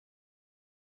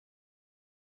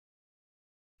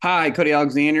Hi, Cody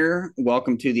Alexander.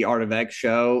 Welcome to the Art of X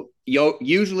show.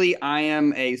 Usually I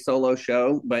am a solo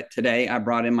show, but today I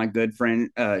brought in my good friend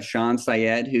Shawn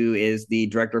Syed, who is the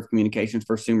director of communications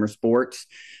for Sumer Sports.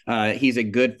 He's a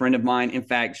good friend of mine. In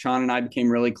fact, Shawn and I became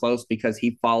really close because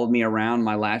he followed me around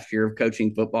my last year of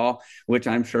coaching football, which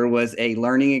I'm sure was a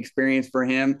learning experience for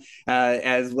him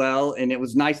as well. And it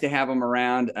was nice to have him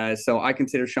around. So I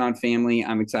consider Shawn family.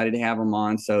 I'm excited to have him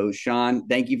on. So Shawn,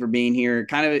 thank you for being here.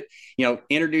 Kind of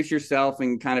introduce yourself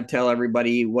and kind of tell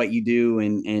everybody what you do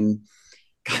and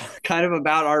kind of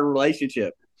about our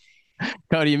relationship.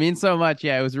 Cody, you mean so much.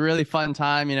 Yeah, it was a really fun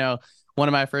time. One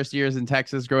of my first years in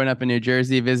Texas, growing up in New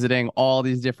Jersey, visiting all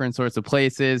these different sorts of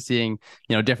places, seeing,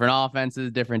 different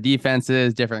offenses, different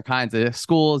defenses, different kinds of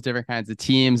schools, different kinds of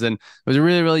teams. And it was a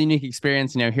really, really unique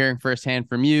experience, hearing firsthand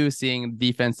from you, seeing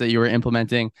the defense that you were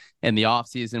implementing in the off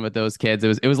season with those kids.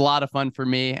 It was a lot of fun for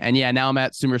me. And yeah, now I'm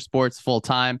at Sumer Sports full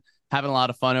time, having a lot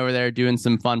of fun over there, doing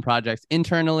some fun projects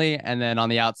internally. And then on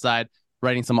the outside,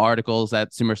 writing some articles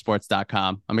at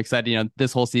sumersports.com. I'm excited,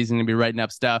 this whole season to be writing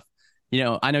up stuff. I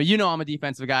know I'm a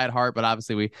defensive guy at heart, but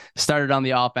obviously we started on the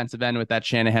offensive end with that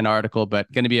Shanahan article,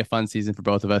 but going to be a fun season for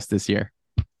both of us this year.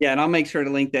 Yeah, and I'll make sure to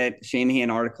link that Shanahan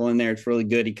article in there. It's really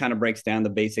good. He kind of breaks down the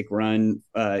basic run,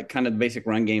 kind of the basic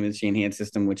run game of the Shanahan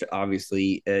system, which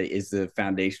obviously is the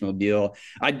foundational deal.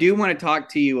 I do want to talk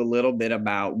to you a little bit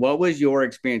about what was your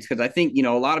experience, because I think, a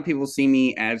lot of people see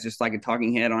me as just like a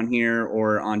talking head on here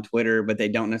or on Twitter, but they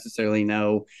don't necessarily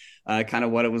know kind of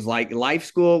what it was like. Life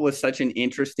school was such an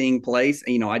interesting place.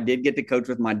 I did get to coach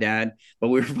with my dad, but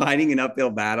we were fighting an uphill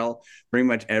battle pretty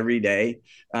much every day.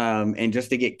 And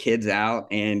just to get kids out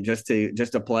and just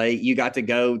to play, you got to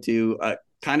go to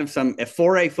kind of some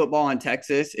 4A football in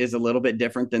Texas is a little bit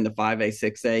different than the 5A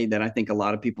 6A that I think a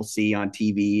lot of people see on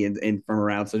TV and from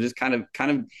around. So just kind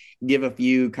of give a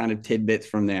few kind of tidbits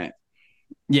from that.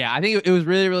 Yeah, I think it was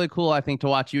really, really cool. I think to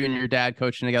watch you and your dad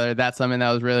coaching together, that's something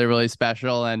that was really, really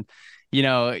special. And,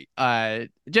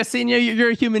 just seeing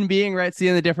you're a human being, right?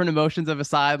 Seeing the different emotions of a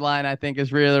sideline, I think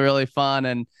is really, really fun.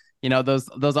 And, those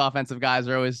offensive guys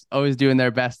are always doing their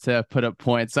best to put up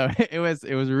points. So it was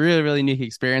a really, really unique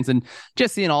experience. And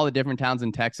just seeing all the different towns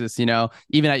in Texas,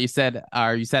 even at you said at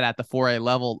the 4A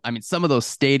level, I mean, some of those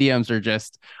stadiums are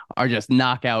just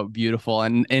knockout beautiful,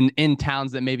 and in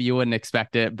towns that maybe you wouldn't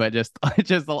expect it, but just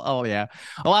oh yeah,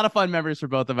 a lot of fun memories for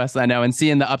both of us, I know. And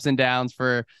seeing the ups and downs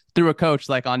for through a coach,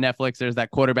 like on Netflix, there's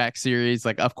that quarterback series.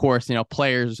 Like, of course,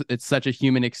 players, it's such a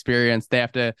human experience. They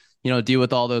have to, deal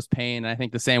with all those pain. And I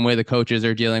think the same way the coaches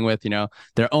are dealing with,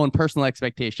 their own personal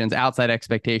expectations, outside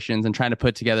expectations, and trying to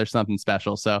put together something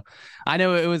special. So I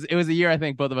know it was a year I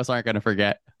think both of us aren't going to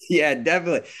forget. Yeah,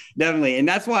 definitely. And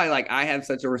that's why like I have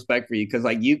such a respect for you, because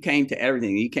like you came to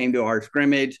everything. You came to our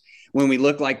scrimmage when we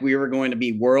looked like we were going to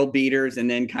be world beaters, and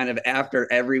then kind of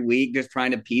after every week just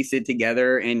trying to piece it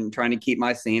together and trying to keep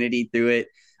my sanity through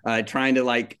it, trying to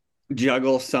like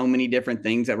juggle so many different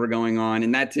things that were going on.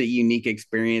 And that's a unique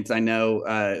experience, I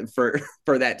know, for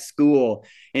that school.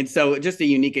 And so just a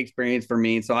unique experience for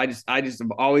me. And so I just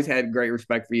have always had great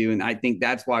respect for you. And I think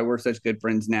that's why we're such good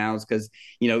friends now, is because,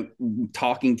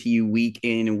 talking to you week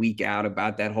in and week out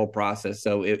about that whole process.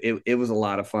 So it was a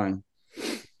lot of fun.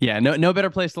 Yeah, no better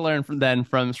place to learn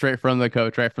from straight from the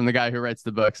coach, right? From the guy who writes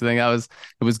the books. I think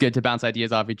it was good to bounce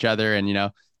ideas off each other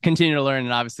and, continue to learn,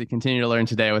 and obviously continue to learn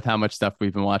today with how much stuff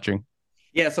we've been watching.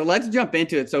 Yeah, so let's jump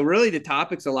into it. So really the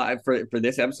topics a lot for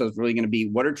this episode is really going to be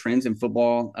what are trends in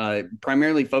football.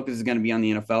 Primarily focus is going to be on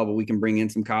the NFL, but we can bring in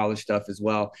some college stuff as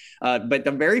well. But the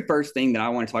very first thing that I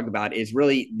want to talk about is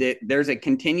really that there's a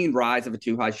continued rise of a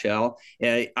too high shell.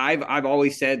 I've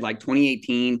always said like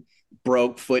 2018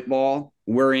 broke football.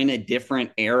 We're in a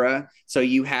different era. So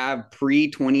you have pre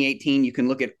 2018, you can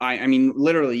look at, I mean,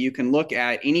 literally, you can look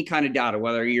at any kind of data,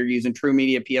 whether you're using True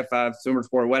Media, PFF, Sumer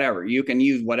Sport, whatever. You can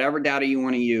use whatever data you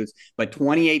want to use. But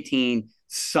 2018,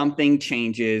 something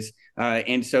changes.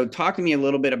 And so talk to me a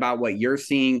little bit about what you're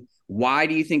seeing. Why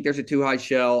do you think there's a too high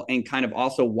shell? And kind of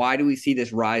also, why do we see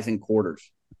this rise in quarters?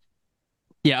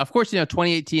 Yeah, of course,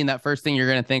 2018, that first thing you're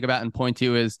going to think about and point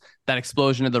to is that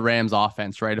explosion of the Rams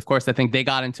offense, right? Of course, I think they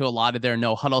got into a lot of their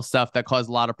no huddle stuff that caused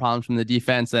a lot of problems from the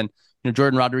defense. And,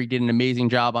 Jordan Rodriguez did an amazing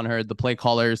job on the play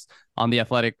callers on the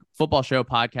Athletic Football Show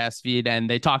podcast feed. And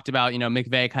they talked about,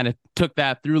 McVay kind of took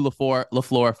that through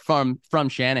LaFleur from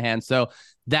Shanahan. So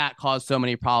that caused so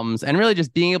many problems, and really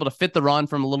just being able to fit the run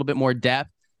from a little bit more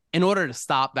depth in order to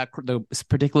stop that,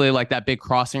 particularly like that big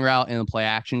crossing route in the play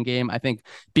action game. I think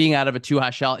being out of a too high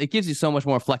shell, it gives you so much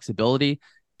more flexibility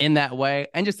in that way,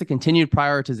 and just the continued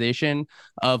prioritization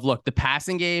of, look, the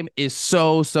passing game is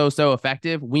so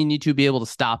effective. We need to be able to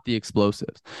stop the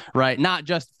explosives, right? Not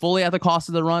just fully at the cost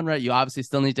of the run, right? You obviously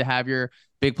still need to have your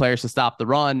big players to stop the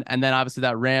run. And then obviously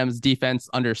that Rams defense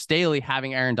under Staley,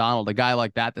 having Aaron Donald, a guy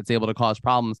like that that's able to cause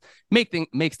problems,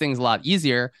 makes things a lot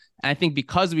easier. And I think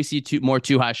because we see more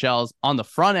two high shells on the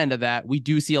front end of that, we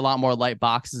do see a lot more light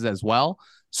boxes as well.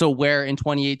 So where in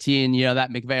 2018,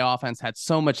 that McVay offense had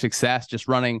so much success just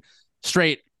running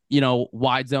straight,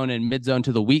 wide zone and mid zone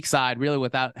to the weak side, really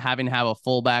without having to have a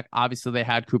fullback. Obviously, they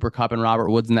had Cooper Kupp and Robert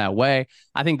Woods in that way.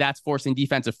 I think that's forcing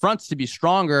defensive fronts to be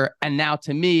stronger. And now,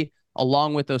 to me,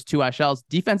 along with those two high shells,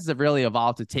 defenses have really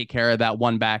evolved to take care of that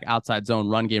one back outside zone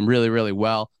run game really, really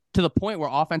well, to the point where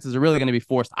offenses are really going to be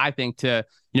forced, I think, to,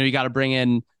 you got to bring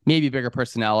in maybe bigger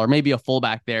personnel or maybe a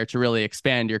fullback there to really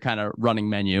expand your kind of running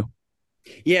menu.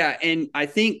 Yeah, and I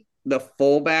think the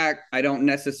fullback, I don't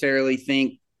necessarily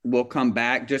think will come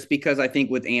back, just because I think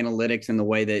with analytics and the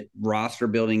way that roster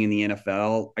building in the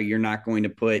NFL, you're not going to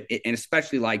put it, and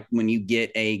especially like when you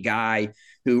get a guy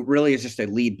who really is just a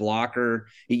lead blocker,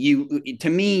 to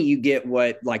me, you get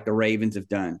what like the Ravens have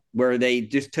done, where they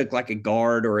just took like a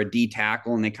guard or a D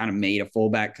tackle and they kind of made a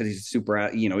fullback because he's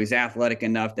super, he's athletic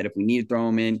enough that if we need to throw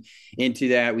him into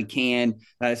that, we can.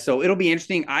 So it'll be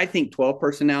interesting. I think 12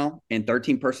 personnel and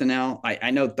 13 personnel.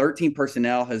 I know 13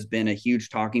 personnel has been a huge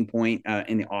talking point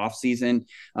in the offseason.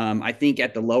 I think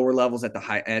at the lower levels, at the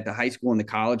high school and the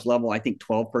college level, I think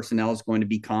 12 personnel is going to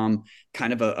become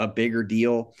kind of a bigger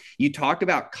deal. You talked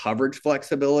about coverage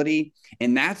flexibility,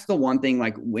 and that's the one thing,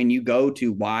 like when you go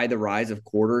to why the rise of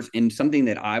quarters, and something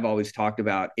that I've always talked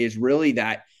about is really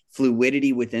that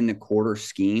fluidity within the quarter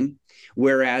scheme.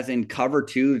 Whereas in cover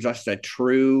two, just a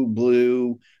true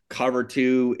blue cover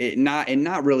two, not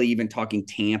really even talking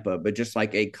Tampa, but just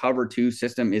like a cover two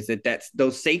system, is that's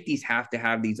those safeties have to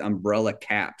have these umbrella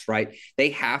caps, right?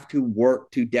 They have to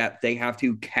work to depth. They have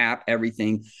to cap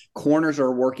everything. Corners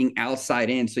are working outside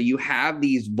in. So you have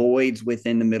these voids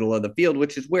within the middle of the field,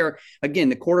 which is where, again,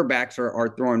 the quarterbacks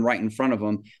are throwing right in front of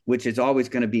them, which is always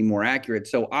going to be more accurate.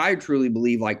 So I truly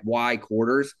believe like why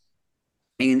quarters,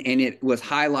 and it was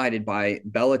highlighted by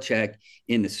Belichick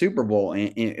in the Super Bowl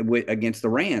against the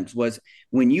Rams, was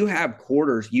when you have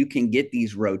quarters, you can get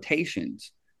these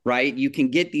rotations, right? You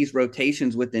can get these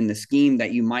rotations within the scheme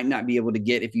that you might not be able to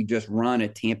get if you just run a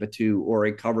Tampa 2 or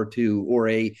a cover 2 or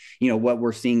what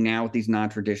we're seeing now with these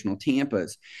non-traditional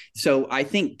Tampas. So I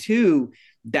think, too,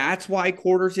 that's why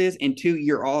quarters is. And two,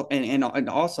 you're all, and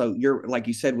also you're, like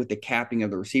you said, with the capping of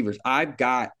the receivers, I've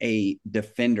got a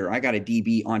defender, I got a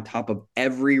DB on top of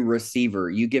every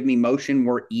receiver. You give me motion,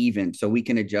 we're even, so we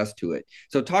can adjust to it.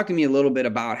 So talk to me a little bit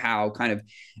about how kind of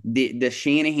the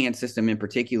Shanahan system in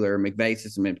particular, McVay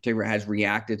system in particular, has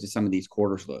reacted to some of these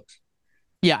quarters looks.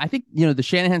 Yeah, I think, the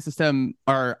Shanahan system,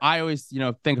 I always,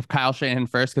 think of Kyle Shanahan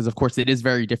first, because of course it is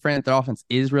very different. Their offense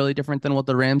is really different than what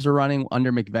the Rams are running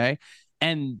under McVay.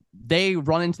 And they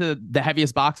run into the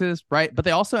heaviest boxes, right? But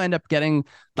they also end up getting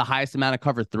the highest amount of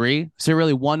cover three. So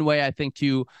really one way I think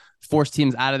to force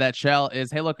teams out of that shell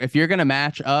is, hey, look, if you're going to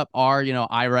match up our,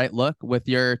 eye right look with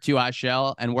your two eye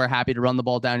shell, and we're happy to run the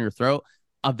ball down your throat,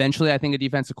 eventually I think a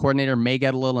defensive coordinator may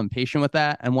get a little impatient with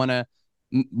that and want to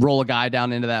roll a guy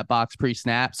down into that box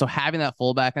pre-snap. So having that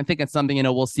fullback, I think it's something,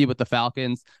 we'll see with the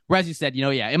Falcons, where, as you said,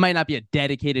 it might not be a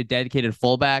dedicated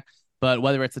fullback, but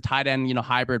whether it's a tight end,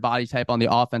 hybrid body type on the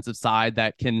offensive side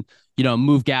that can,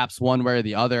 move gaps one way or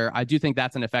the other, I do think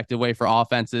that's an effective way for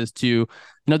offenses to,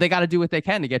 they got to do what they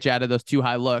can to get you out of those two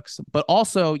high looks. But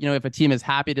also, if a team is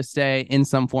happy to stay in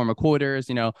some form of quarters,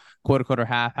 quarter,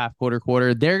 half,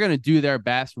 quarter, they're going to do their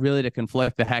best really to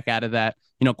conflict the heck out of that,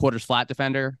 quarters flat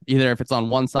defender, either if it's on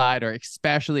one side or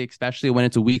especially when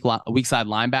it's a weak side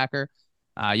linebacker.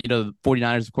 The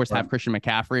 49ers, of course, have Christian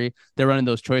McCaffrey. They're running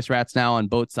those choice routes now on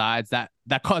both sides. That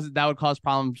would cause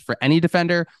problems for any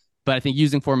defender. But I think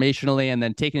using formationally and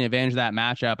then taking advantage of that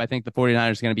matchup, I think the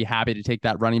 49ers are going to be happy to take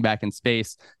that running back in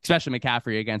space, especially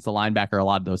McCaffrey against the linebacker a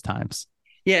lot of those times.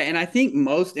 Yeah, and I think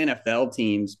most NFL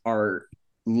teams are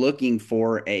looking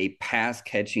for a pass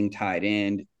catching tight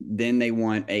end. Then they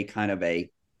want a kind of a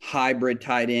hybrid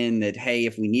tight end that, hey,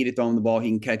 if we need to throw him the ball,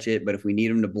 he can catch it, but if we need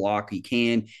him to block, he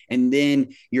can. And then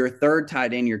your third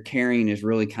tight end you're carrying is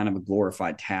really kind of a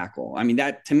glorified tackle. I mean,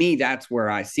 that to me, that's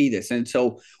where I see this. And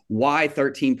so why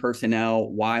 13 personnel?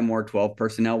 Why more 12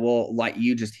 personnel? Well, like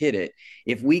you just hit it.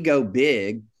 If we go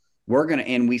big,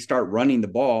 and we start running the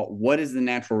ball, what is the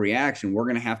natural reaction? We're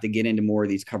going to have to get into more of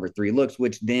these cover three looks,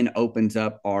 which then opens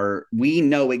up we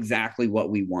know exactly what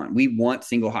we want. We want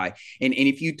single high. And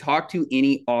if you talk to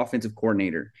any offensive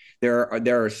coordinator, there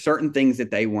are certain things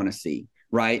that they want to see,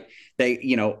 right? They,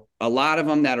 a lot of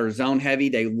them that are zone heavy,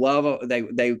 they love,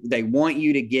 they want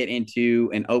you to get into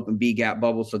an open B gap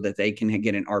bubble so that they can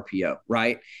get an RPO,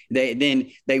 right?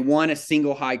 They want a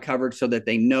single high coverage so that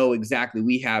they know exactly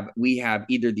we have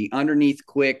either the underneath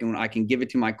quick and I can give it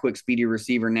to my quick speedy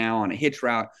receiver now on a hitch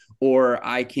route, or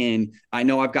I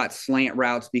know I've got slant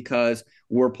routes because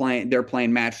they're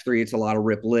playing match three. It's a lot of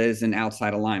rip Liz and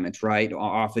outside alignments, right?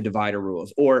 Off the divider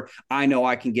rules. Or I know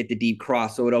I can get the deep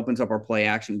cross, so it opens up our play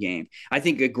action game. I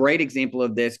think a great example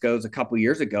of this goes a couple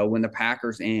years ago when the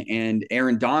Packers and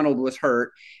Aaron Donald was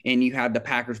hurt, and you had the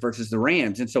Packers versus the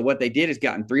Rams. And so what they did is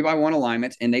gotten 3-by-1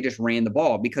 alignments, and they just ran the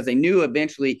ball because they knew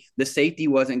eventually the safety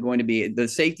was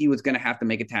going to have to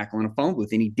make a tackle in a phone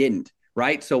booth, and he didn't.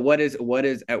 Right. So what is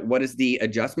the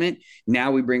adjustment?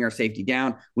 Now we bring our safety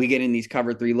down. We get in these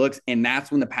cover three looks, and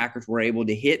that's when the Packers were able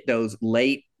to hit those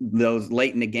late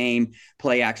in the game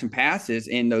play action passes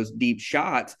and those deep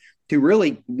shots to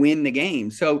really win the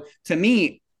game. So to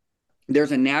me,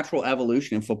 there's a natural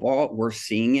evolution in football. We're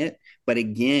seeing it. But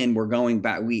again, we're going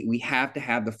back. We have to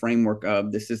have the framework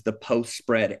of this is the post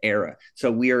spread era. So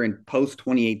we are in post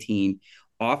 2018.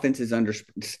 Offenses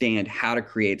understand how to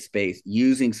create space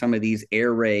using some of these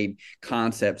air raid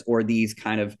concepts or these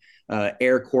kind of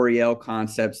air Coryell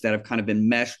concepts that have kind of been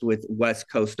meshed with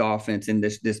West Coast offense and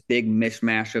this big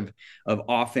mishmash of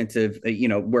offensive,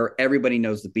 where everybody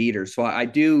knows the beaters. So I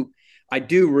do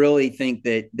really think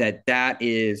that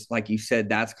is, like you said,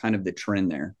 that's kind of the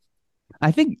trend there.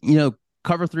 I think,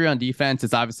 cover three on defense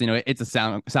is obviously, it's a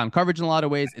sound coverage in a lot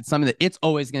of ways. It's something that it's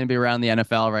always going to be around the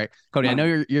NFL, right? Cody, I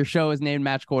know your show is named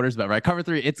Match Quarters, but right, cover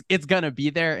three, it's going to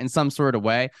be there in some sort of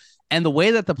way. And the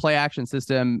way that the play action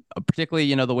system,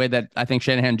 particularly, the way that I think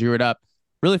Shanahan drew it up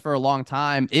really for a long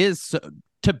time is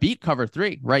to beat cover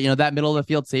three, right? That middle of the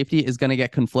field safety is going to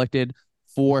get conflicted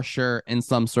for sure in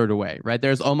some sort of way, right?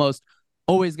 There's almost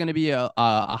always going to be a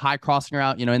high crossing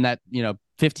route, in that,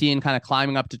 15 kind of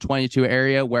climbing up to 22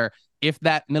 area where if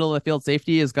that middle of the field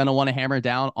safety is going to want to hammer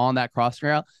down on that crossing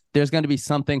route, there's going to be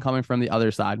something coming from the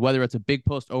other side, whether it's a big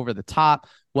post over the top,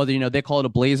 whether, they call it a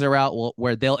blazer route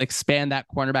where they'll expand that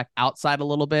cornerback outside a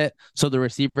little bit so the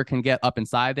receiver can get up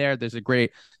inside there. There's a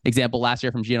great example last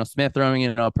year from Geno Smith throwing,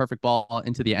 a perfect ball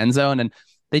into the end zone. And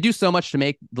they do so much to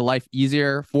make the life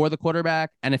easier for the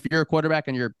quarterback. And if you're a quarterback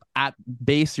and you're at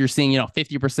base, you're seeing,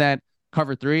 50%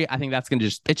 cover three, I think that's going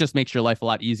to it just makes your life a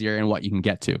lot easier in what you can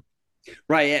get to.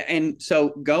 Right. And so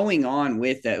going on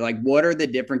with that, like, what are the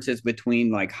differences between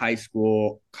like high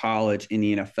school, college, and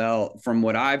the NFL? From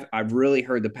what I've really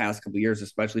heard the past couple of years,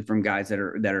 especially from guys that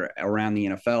are around the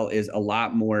NFL, is a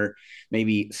lot more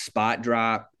maybe spot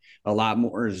drop, a lot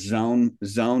more zone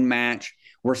match.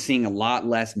 We're seeing a lot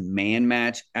less man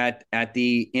match at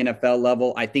the NFL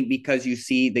level. I think because you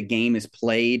see the game is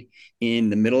played in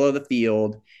the middle of the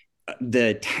field,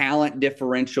 the talent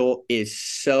differential is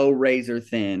so razor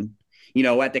thin.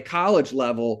 At the college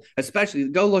level, especially,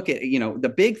 go look at,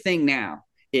 the big thing now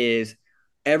is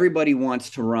everybody wants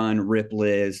to run rip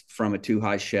Liz from a too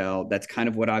high shell. That's kind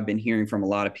of what I've been hearing from a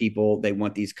lot of people. They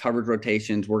want these coverage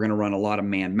rotations. We're going to run a lot of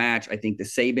man match. I think the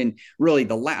Saban really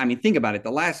think about it. The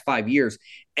last 5 years,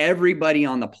 everybody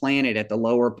on the planet at the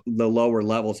lower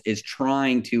levels is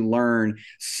trying to learn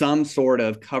some sort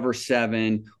of cover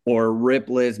seven or rip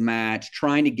Liz match,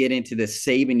 trying to get into the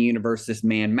Saban universe, this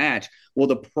man match. Well,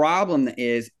 the problem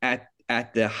is at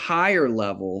the higher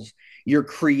levels, you're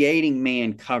creating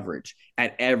man coverage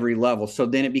at every level. So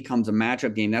then it becomes a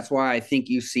matchup game. That's why I think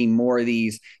you see more of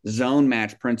these zone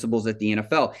match principles at the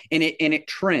NFL. And it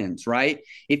trends, right?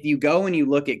 If you go and you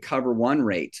look at cover one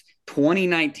rates,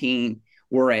 2019,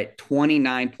 we're at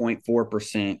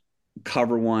 29.4%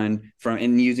 cover one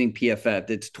and using PFF.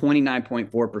 That's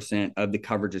 29.4% of the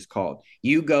coverage is called.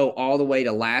 You go all the way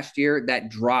to last year, that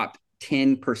dropped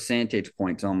 10 percentage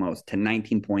points almost to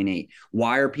 19.8.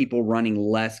 Why are people running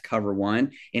less cover one?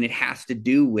 And it has to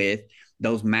do with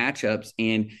those matchups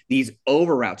and these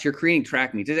over routes. You're creating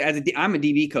track meets. I'm a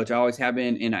DB coach. I always have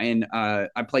been, and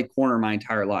I played corner my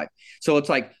entire life. So it's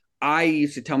like, I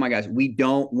used to tell my guys, we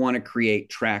don't want to create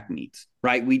track meets,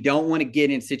 right? We don't want to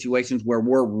get in situations where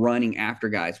we're running after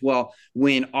guys. Well,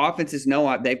 when offenses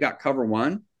know they've got cover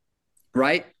one,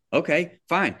 right? Okay,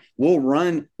 fine. We'll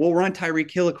run Tyreek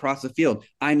Hill across the field.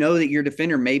 I know that your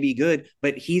defender may be good,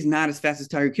 but he's not as fast as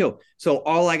Tyreek Hill. So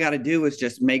all I got to do is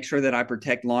just make sure that I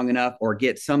protect long enough or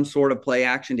get some sort of play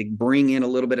action to bring in a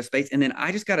little bit of space. And then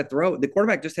I just got to throw it. The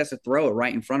quarterback just has to throw it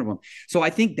right in front of him. So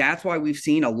I think that's why we've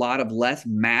seen a lot of less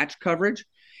match coverage.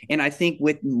 And I think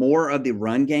with more of the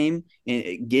run game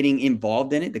getting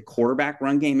involved in it, the quarterback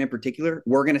run game in particular,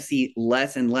 we're going to see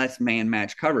less and less man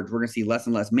match coverage. We're going to see less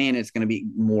and less man. It's going to be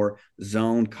more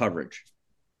zone coverage.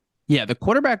 Yeah, the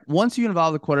quarterback, once you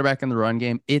involve the quarterback in the run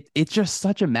game, it's just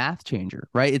such a math changer,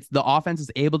 right? It's the offense is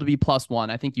able to be +1.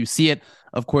 I think you see it,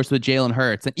 of course, with Jalen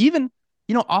Hurts. And even,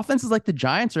 offenses like the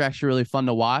Giants are actually really fun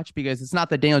to watch because it's not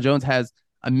that Daniel Jones has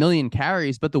a million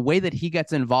carries, but the way that he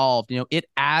gets involved, it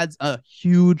adds a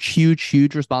huge, huge,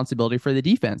 huge responsibility for the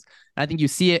defense. And I think you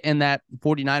see it in that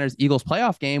 49ers Eagles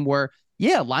playoff game where,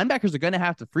 yeah, linebackers are going to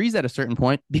have to freeze at a certain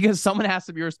point because someone has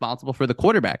to be responsible for the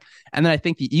quarterback. And then I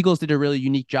think the Eagles did a really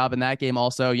unique job in that game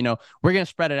also. We're going to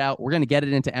spread it out. We're going to get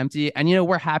it into empty. And,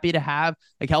 we're happy to have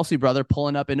a Kelsey brother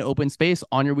pulling up into open space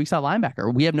on your weak side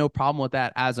linebacker. We have no problem with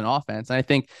that as an offense. And I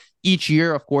think each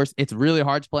year, of course, it's really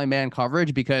hard to play man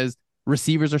coverage because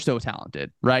receivers are so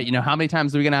talented, right? How many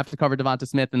times are we going to have to cover Devonta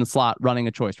Smith in the slot running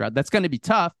a choice route? That's going to be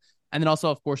tough. And then also,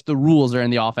 of course, the rules are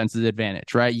in the offense's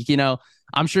advantage, right?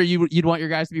 I'm sure you'd want your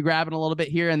guys to be grabbing a little bit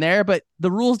here and there, but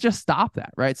the rules just stop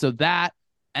that, right? So that,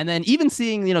 and then even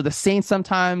seeing, the Saints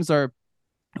sometimes, or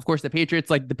of course the Patriots,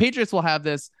 like the Patriots will have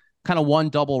this kind of one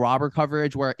double robber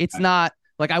coverage where it's not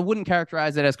like, I wouldn't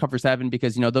characterize it as cover 7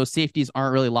 because, those safeties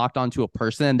aren't really locked onto a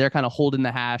person. They're kind of holding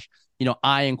the hash,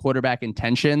 eyeing quarterback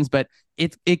intentions, but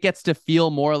it gets to feel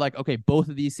more like, okay, both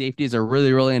of these safeties are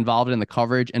really, really involved in the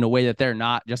coverage in a way that they're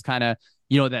not just kind of,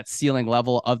 that ceiling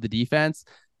level of the defense.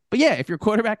 But yeah, if your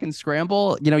quarterback can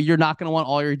scramble, you're not going to want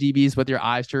all your DBs with your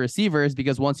eyes to receivers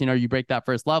because once, you break that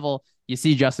first level, you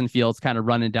see Justin Fields kind of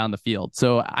running down the field.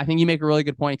 So I think you make a really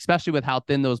good point, especially with how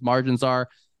thin those margins are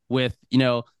with,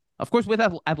 of course, with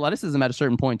athleticism at a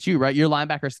certain point too, right? Your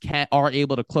linebackers are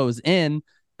able to close in,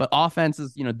 but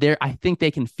offenses, I think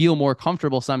they can feel more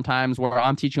comfortable sometimes where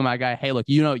I'm teaching my guy, hey, look,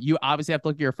 you obviously have to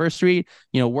look at your first read,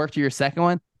 work to your second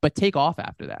one, but take off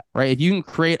after that, right? If you can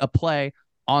create a play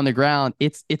on the ground,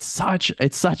 it's such a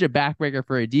backbreaker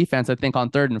for a defense, I think,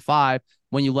 on 3rd and 5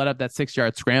 when you let up that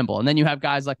 6-yard scramble. And then you have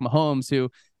guys like Mahomes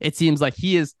who it seems like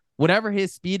he is, whatever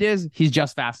his speed is, he's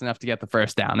just fast enough to get the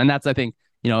first down. And that's, I think,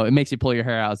 it makes you pull your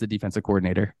hair out as a defensive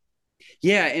coordinator.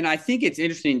 Yeah, and I think it's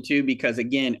interesting too because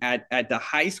again, at the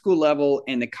high school level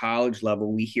and the college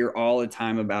level, we hear all the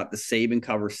time about the Saban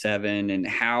cover 7 and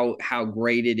how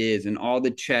great it is and all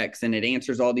the checks and it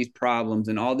answers all these problems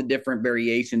and all the different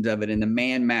variations of it and the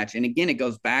man match. And again, it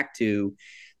goes back to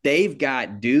they've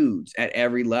got dudes at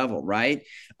every level, right?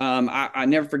 I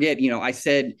never forget, I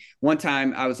said one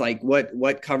time, I was like,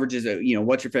 what coverage is it?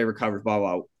 What's your favorite coverage?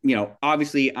 Blah, blah.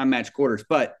 Obviously I'm match quarters,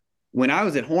 but when I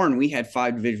was at Horn, we had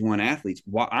 5 Division I athletes.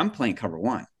 I'm playing cover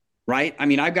 1, right? I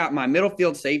mean, I've got my middle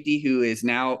field safety who is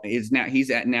now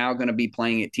going to be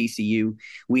playing at TCU.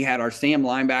 We had our Sam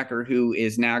linebacker who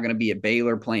is now going to be at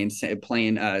Baylor playing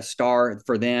star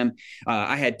for them.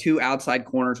 I had 2 outside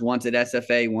corners, one's at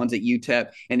SFA, one's at UTEP,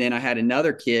 and then I had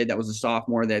another kid that was a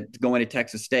sophomore that's going to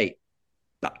Texas State.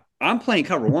 I'm playing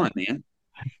cover 1, man.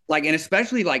 Like, and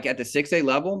especially like at the 6A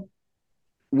level,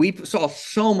 we saw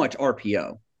so much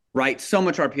RPO. Right, so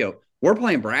much RPO. We're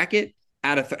playing bracket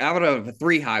out of a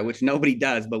 3 high, which nobody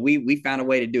does, but we found a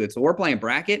way to do it. So we're playing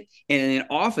bracket, and then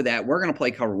off of that, we're going to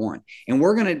play cover 1, and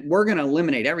we're gonna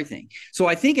eliminate everything. So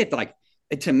I think it's like,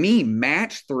 to me,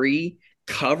 match 3,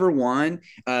 cover 1,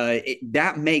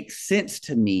 that makes sense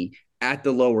to me at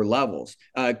the lower levels.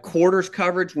 Quarters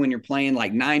coverage when you're playing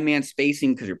like 9-man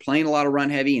spacing because you're playing a lot of run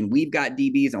heavy and we've got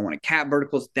DBs. I want to cap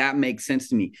verticals. That makes sense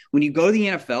to me. When you go to the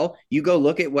NFL, you go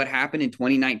look at what happened in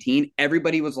 2019.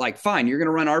 Everybody was like, fine, you're going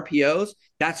to run RPOs.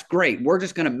 That's great. We're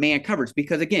just going to man coverage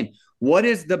because, again, what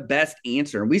is the best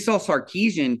answer? And we saw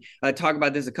Sarkisian talk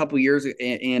about this a couple of years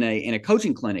in a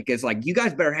coaching clinic. It's like, you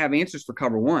guys better have answers for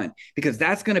cover 1 because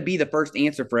that's going to be the first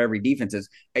answer for every defense is,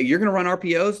 hey, you're going to run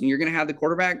RPOs and you're going to have the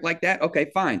quarterback like that. Okay,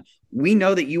 fine. We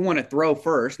know that you want to throw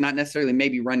first, not necessarily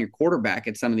maybe run your quarterback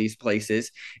at some of these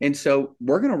places. And so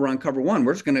we're going to run cover 1.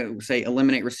 We're just going to say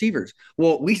eliminate receivers.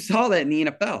 Well, we saw that in the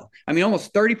NFL. I mean,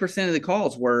 almost 30% of the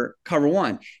calls were cover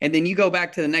 1. And then you go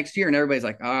back to the next year and everybody's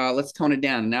like, let's tone it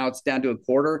down. And now it's down to a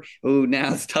quarter. Oh,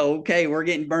 now it's okay. We're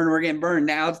getting burned.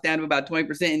 Now it's down to about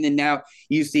 20%. And then now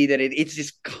you see that it's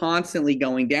just constantly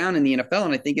going down in the NFL.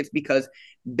 And I think it's because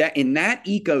that in that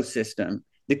ecosystem,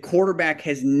 the quarterback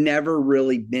has never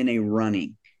really been a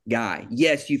running guy.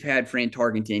 Yes, you've had Fran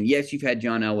Tarkenton. Yes, you've had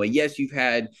John Elway. Yes, you've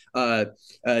had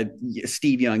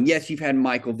Steve Young. Yes, you've had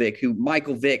Michael Vick,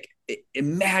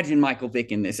 imagine Michael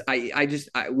Vick in this.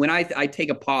 When I take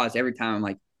a pause every time, I'm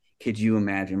like, could you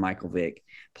imagine Michael Vick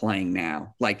playing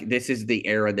now? Like, this is the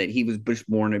era that he was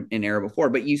born an era before.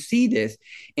 But you see this,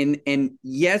 and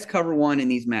yes, cover 1 in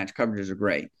these match coverages are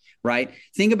great. right?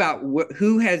 Think about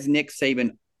who has Nick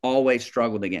Saban always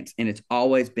struggled against, and it's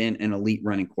always been an elite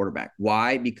running quarterback.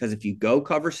 Why? Because if you go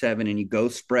cover 7 and you go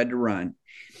spread to run,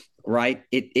 right,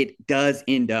 it does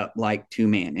end up like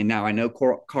 2-man. And now I know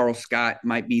Carl Scott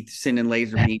might be sending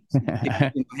laser beams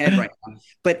in my head right now,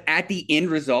 but at the end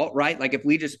result, right, like if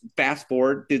we just fast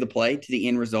forward through the play to the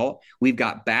end result, we've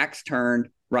got backs turned,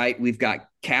 right, we've got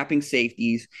capping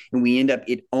safeties, and we end up,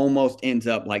 it almost ends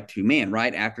up like 2-man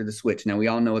right after the switch. Now we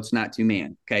all know it's not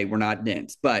 2-man, okay, we're not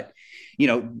dense, but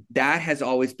that has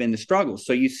always been the struggle.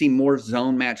 So you see more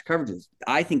zone match coverages.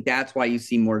 I think that's why you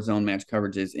see more zone match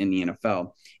coverages in the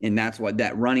NFL. And that's what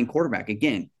that running quarterback,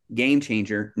 again, game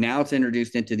changer. Now it's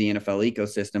introduced into the NFL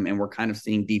ecosystem, and we're kind of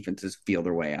seeing defenses feel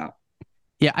their way out.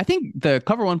 Yeah, I think the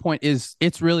cover 1 point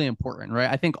it's really important, right?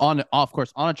 I think of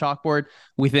course, on a chalkboard,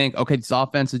 we think, okay, these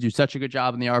offenses do such a good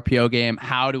job in the RPO game.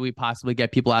 How do we possibly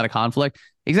get people out of conflict?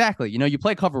 Exactly. You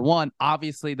play cover 1,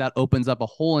 obviously that opens up a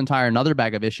whole entire another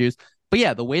bag of issues. But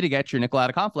yeah, the way to get your nickel out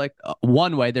of conflict,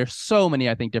 one way, there's so many,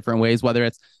 I think, different ways, whether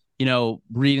it's,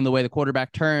 reading the way the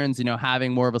quarterback turns,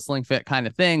 having more of a sling fit kind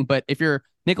of thing. But if your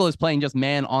nickel is playing just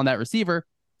man on that receiver,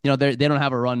 they don't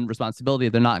have a run responsibility.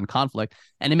 They're not in conflict.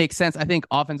 And it makes sense. I think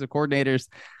offensive coordinators,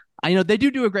 they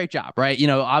do a great job, right?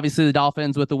 Obviously the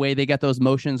Dolphins, with the way they get those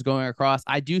motions going across,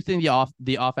 I do think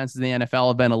the offenses in the NFL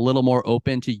have been a little more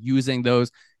open to using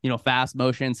those, fast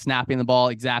motions, snapping the ball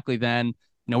exactly then.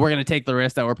 We're going to take the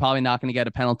risk that we're probably not going to get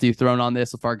a penalty thrown on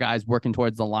this if our guys working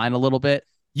towards the line a little bit,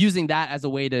 using that as a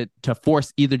way to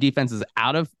force either defenses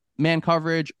out of man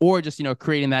coverage or just,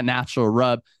 creating that natural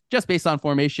rub just based on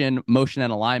formation, motion,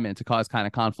 and alignment to cause kind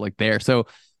of conflict there. So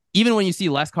even when you see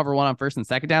less cover 1 on first and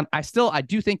second down, I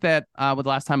do think that with the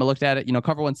last time I looked at it,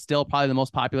 cover 1's still probably the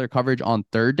most popular coverage on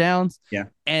third downs. Yeah.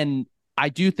 And I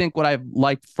do think what I've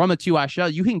liked from a 2-eye shell,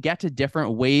 you can get to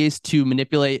different ways to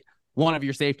manipulate one of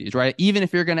your safeties, right? Even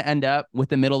if you're going to end up with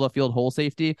the middle of the field hole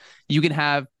safety, you can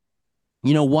have,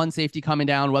 one safety coming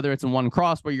down, whether it's in one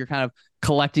cross where you're kind of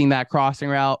collecting that crossing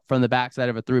route from the backside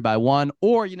of a 3-by-1,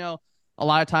 or, a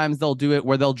lot of times they'll do it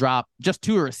where they'll drop just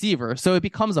to a receiver. So it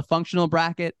becomes a functional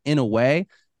bracket in a way,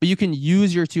 but you can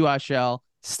use your 2-eye shell,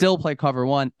 still play cover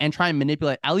 1, and try and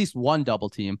manipulate at least one double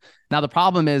team. Now, the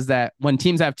problem is that when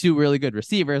teams have 2 really good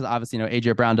receivers, obviously,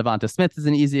 AJ Brown, Devonta Smith is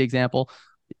an easy example.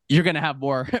 You're going to have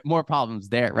more problems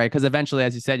there, right? Because eventually,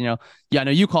 as you said, I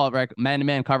know you call it, right,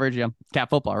 man-to-man coverage, cat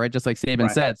football, right? Just like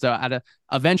Saban said. So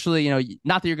eventually,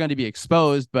 not that you're going to be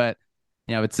exposed, but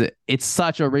it's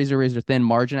such a razor thin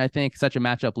margin, I think, such a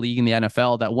matchup league in the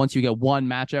NFL that once you get one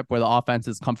matchup where the offense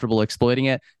is comfortable exploiting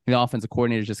it, the offensive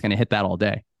coordinator is just going to hit that all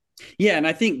day. Yeah, and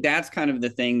I think that's kind of the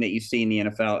thing that you see in the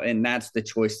NFL, and that's the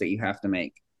choice that you have to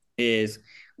make is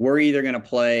we're either going to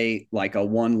play like a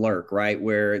one lurk, right,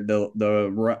 where the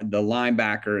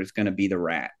linebacker is going to be the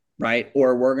rat, right?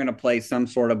 Or we're going to play some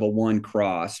sort of a one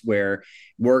cross where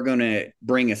we're going to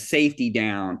bring a safety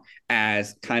down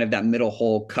as kind of that middle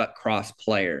hole cut cross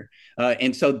player.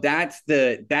 And so that's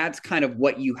kind of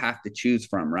what you have to choose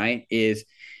from, right?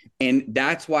 And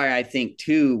that's why I think,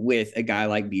 too, with a guy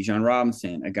like Bijan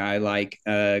Robinson, a guy like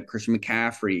Christian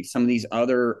McCaffrey, some of these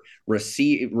other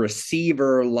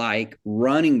receiver-like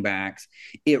running backs,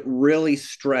 it really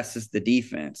stresses the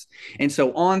defense. And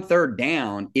so on third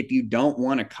down, if you don't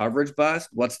want a coverage bust,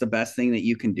 what's the best thing that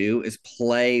you can do is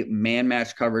play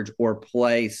man-match coverage or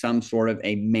play some sort of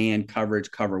a man coverage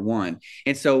cover 1.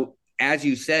 And so, as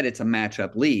you said, it's a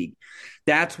matchup league.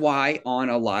 That's why on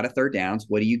a lot of third downs,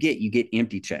 what do? You get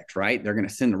empty checks, right? They're going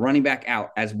to send the running back out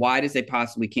as wide as they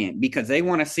possibly can because they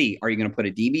want to see, are you going to put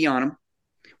a DB on them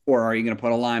or are you going to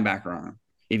put a linebacker on them?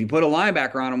 If you put a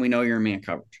linebacker on them, we know you're in man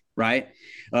coverage, right?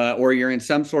 Or you're in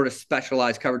some sort of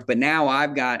specialized coverage. But now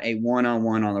I've got a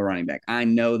one-on-one on the running back. I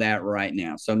know that right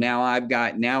now. So now I'm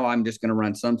just going to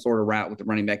run some sort of route with the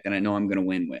running back that I know I'm going to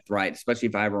win with, right? Especially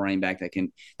if I have a running back that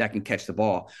can catch the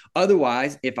ball.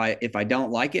 Otherwise, if I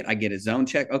don't like it, I get a zone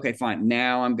check. Okay, fine.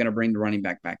 Now I'm going to bring the running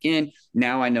back in.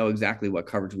 Now I know exactly what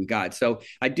coverage we got. So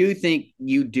I do think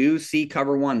you do see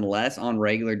cover 1 less on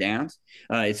regular downs.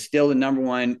 It's still the number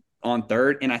one on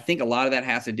third. And I think a lot of that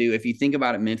has to do, if you think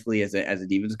about it mentally as a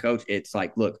defensive coach, it's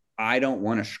like, look, I don't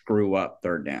want to screw up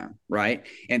third down, right?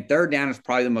 And third down is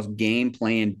probably the most game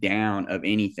plan down of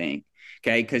anything,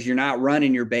 okay? Because you're not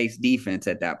running your base defense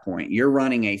at that point. You're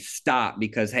running a stop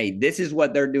because, hey, this is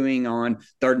what they're doing on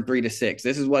 3rd and 3 to 6.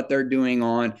 This is what they're doing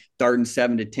on 3rd and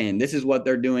 7 to 10. This is what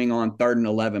they're doing on 3rd and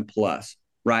 11 plus,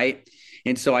 right?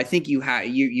 And so I think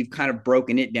you've kind of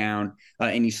broken it down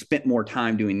and you spent more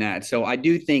time doing that. So I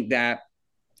do think that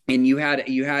and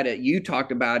you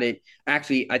talked about it.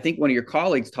 Actually, I think one of your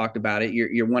colleagues talked about it.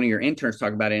 Your one of your interns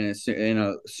talked about it in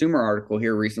a Sumer article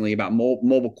here recently about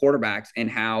mobile quarterbacks and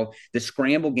how the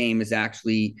scramble game is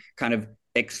actually kind of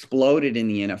exploded in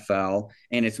the NFL,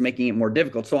 and it's making it more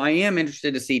difficult. So I am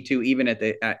interested to see too,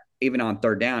 even on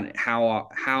third down,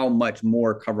 how much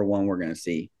more cover one we're going to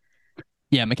see.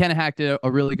 Yeah, McKenna Hack did a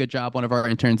really good job, one of our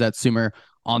interns at Sumer,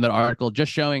 on that article,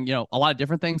 just showing, a lot of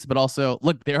different things, but also,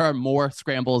 look, there are more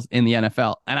scrambles in the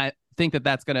NFL. And I think that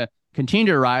that's going to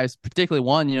continue to rise, particularly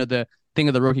one, the thing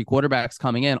of the rookie quarterbacks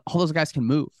coming in, all those guys can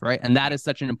move, right? And that is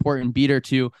such an important beater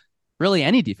to really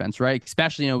any defense, right?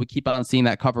 Especially, we keep on seeing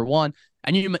that cover one.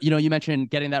 And you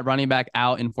mentioned getting that running back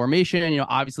out in formation.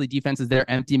 Obviously defenses, their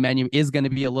empty menu is going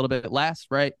to be a little bit less,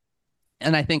 right?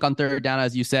 And I think on third down,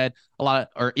 as you said,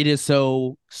 it is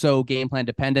so game plan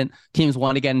dependent. Teams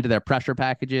want to get into their pressure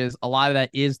packages. A lot of that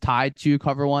is tied to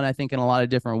cover one, I think, in a lot of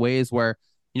different ways where,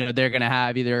 they're going to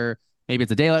have either maybe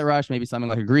it's a daylight rush, maybe something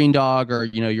like a green dog, or,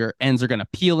 your ends are going to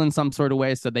peel in some sort of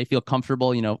way. So they feel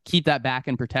comfortable, keep that back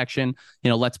end protection.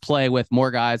 Let's play with more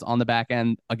guys on the back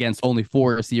end against only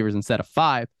 4 receivers instead of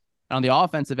 5. And on the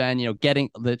offensive end,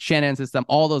 getting the Shanahan system,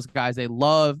 all those guys, they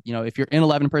love, if you're in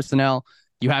 11 personnel,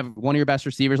 you have one of your best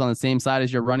receivers on the same side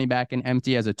as your running back and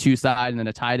empty as a 2 side, and then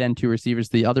a tight end, 2 receivers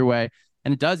the other way.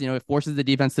 And it does, it forces the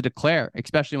defense to declare,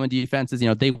 especially when defenses,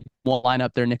 they won't line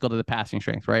up their nickel to the passing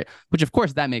strength, right? Which, of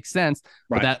course, that makes sense.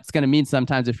 Right. But that's going to mean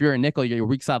sometimes if you're a nickel, your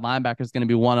weak side linebacker is going to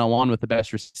be one-on-one with the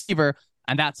best receiver.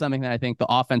 And that's something that I think the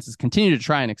offenses continue to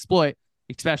try and exploit,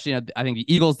 especially, I think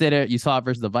the Eagles did it. You saw it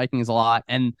versus the Vikings a lot.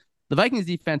 And the Vikings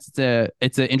defense,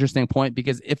 it's an interesting point,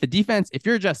 because if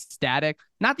you're just static,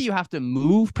 not that you have to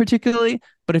move particularly,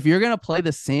 but if you're going to play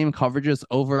the same coverages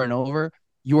over and over,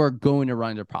 you are going to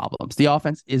run into problems. The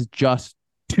offense is just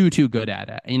too good at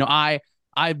it.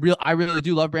 I really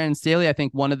do love Brandon Staley. I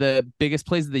think one of the biggest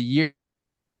plays of the year,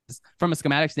 from a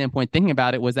schematic standpoint, thinking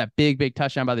about it, was that big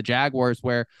touchdown by the Jaguars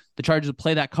where the Chargers would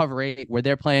play that cover 8, where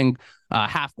they're playing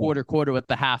half quarter with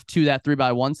the half to that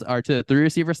 3-by-1 or to the 3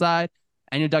 receiver side.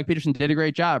 And Doug Peterson did a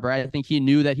great job, right? I think he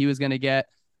knew that he was going to get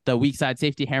the weak side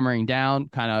safety hammering down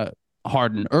kind of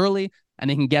hard and early, and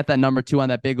they can get that number 2 on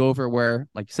that big over where,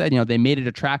 like you said, they made it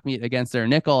a track meet against their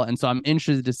nickel. And so I'm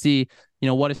interested to see,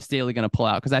 what is Staley going to pull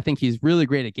out? Because I think he's really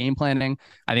great at game planning.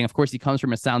 I think, of course, he comes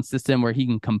from a sound system where he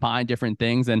can combine different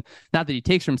things, and not that he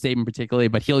takes from Saban particularly,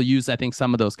 but he'll use, I think,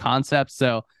 some of those concepts.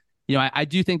 So, I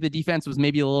do think the defense was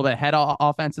maybe a little bit ahead of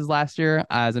offenses last year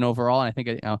as an overall. And I think,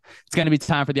 it's going to be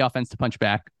time for the offense to punch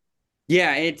back.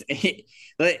 Yeah,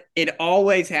 it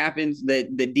always happens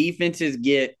that the defenses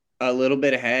get a little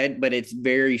bit ahead, but it's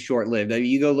very short lived. I mean,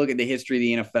 you go look at the history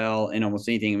of the NFL and almost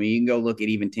anything. I mean, you can go look at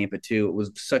even Tampa 2. It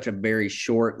was such a very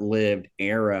short lived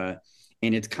era.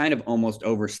 And it's kind of almost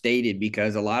overstated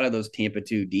because a lot of those Tampa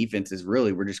 2 defenses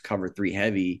really were just cover 3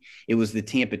 heavy. It was the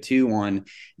Tampa 2 on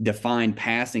defined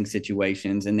passing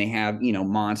situations. And they have,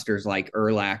 monsters like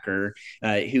Urlacher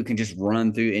who can just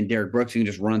run through, and Derek Brooks who can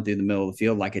just run through the middle of the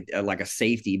field like a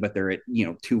safety, but they're at,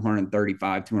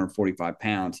 235, 245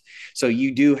 pounds. So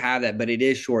you do have that, but it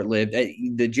is short lived.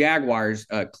 The Jaguars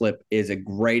clip is a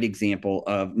great example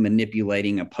of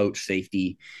manipulating a poach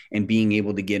safety and being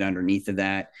able to get underneath of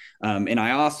that. And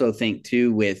I also think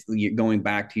too, with going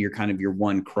back to your kind of your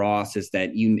one cross, is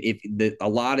that a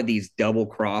lot of these double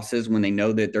crosses, when they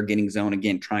know that they're getting zone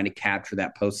again, trying to capture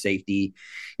that post safety,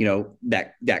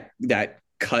 that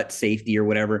cut safety or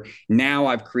whatever. Now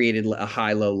I've created a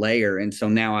high-low layer, and so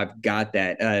now I've got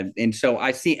that. And so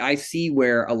I see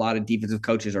where a lot of defensive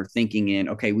coaches are thinking in,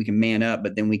 okay, we can man up,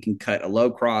 but then we can cut a low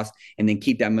cross and then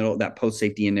keep that post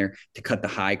safety in there to cut the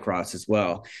high cross as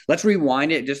well. Let's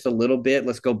rewind it just a little bit.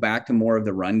 Let's go back to more of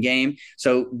the run game.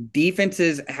 So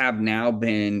defenses have now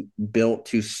been built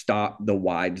to stop the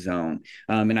wide zone.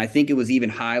 And I think it was even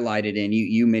highlighted in,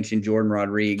 you mentioned Jordan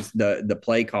Rodriguez, the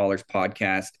Play Callers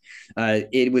podcast.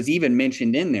 It was even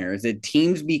mentioned in there is that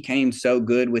teams became so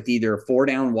good with either a 4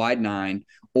 down wide 9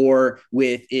 or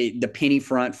with the penny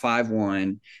front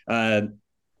 5-1.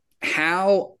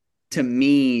 How, to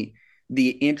me, the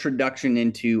introduction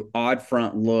into odd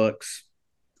front looks,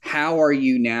 how are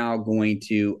you now going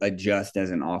to adjust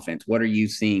as an offense? What are you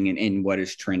seeing and what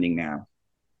is trending now?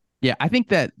 Yeah, I think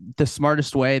that the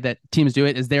smartest way that teams do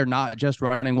it is they're not just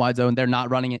running wide zone. They're not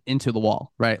running it into the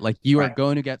wall, right? Like you are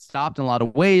going to get stopped in a lot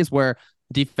of ways where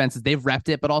defenses, they've repped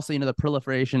it, but also, the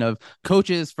proliferation of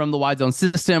coaches from the wide zone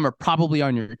system are probably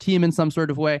on your team in some sort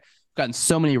of way. Gotten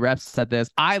so many reps at this.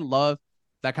 I love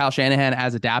that Kyle Shanahan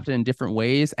has adapted in different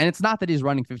ways. And it's not that he's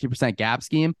running 50% gap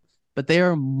scheme, but they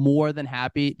are more than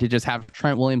happy to just have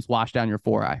Trent Williams wash down your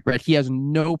 4-eye, right? He has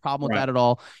no problem with Right. that at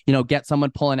all. Get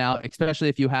someone pulling out, especially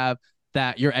if you have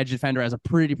that your edge defender has a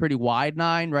pretty wide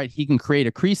 9, right? He can create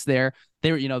a crease there.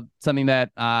 They were, something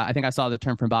that I think I saw the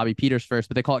term from Bobby Peters first,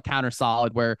 but they call it counter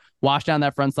solid, where wash down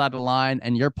that front side of the line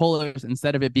and your pullers,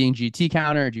 instead of it being GT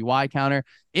counter or GY counter,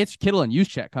 it's Kittle and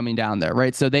Juszczyk coming down there,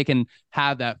 right? So they can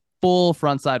have that full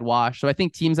front side wash. So I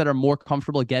think teams that are more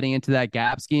comfortable getting into that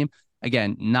gap scheme,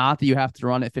 again, not that you have to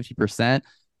run at 50%,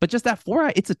 but just that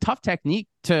 4-eye, it's a tough technique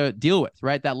to deal with,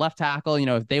 right? That left tackle,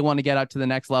 if they want to get up to the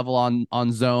next level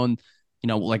on zone,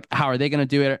 like how are they going to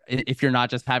do it if you're not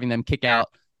just having them kick out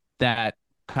that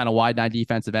kind of wide 9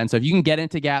 defensive end? So if you can get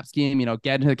into gap scheme,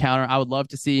 get into the counter, I would love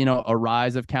to see, a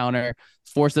rise of counter,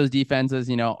 force those defenses,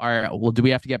 do we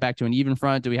have to get back to an even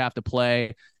front? Do we have to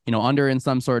play, under in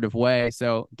some sort of way?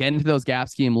 So get into those gap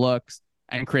scheme looks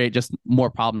and create just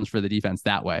more problems for the defense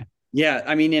that way. Yeah,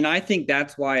 I mean, and I think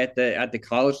that's why at the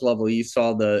college level you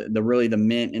saw the really the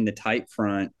mint and the tight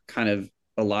front kind of,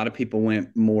 a lot of people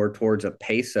went more towards a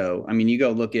peso. I mean, you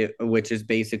go look at, which is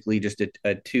basically just a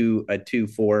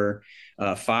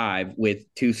 2-4-5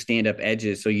 with 2 stand up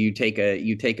edges. So you take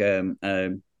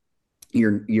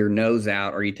your nose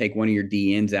out, or you take one of your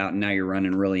D ends out, and now you're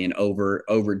running really an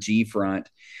over G front.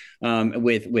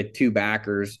 With 2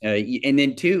 backers, and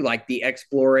then 2, like the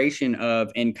exploration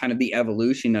of and kind of the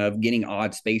evolution of getting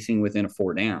odd spacing within a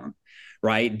 4 down,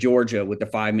 right? Georgia with the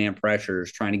 5-man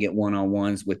pressures, trying to get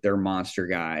one-on-ones with their monster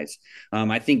guys.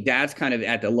 I think that's kind of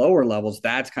at the lower levels,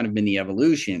 that's kind of been the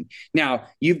evolution. Now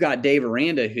you've got Dave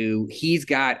Aranda, who he's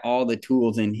got all the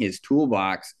tools in his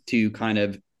toolbox to kind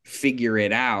of figure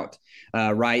it out.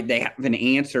 Right? They have an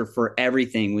answer for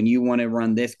everything. When you want to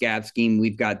run this gap scheme,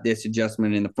 we've got this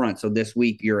adjustment in the front. So this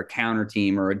week you're a counter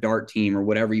team or a dart team or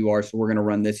whatever you are. So we're going to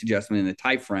run this adjustment in the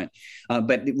tight front.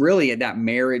 But really, that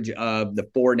marriage of the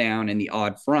 4 down and the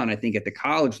odd front, I think at the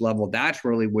college level, that's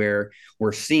really where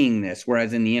we're seeing this.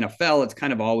 Whereas in the NFL, it's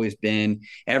kind of always been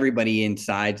everybody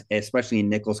inside, especially in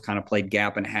nickels, kind of played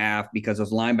gap and half, because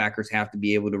those linebackers have to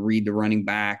be able to read the running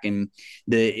back, and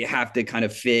they have to kind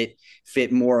of fit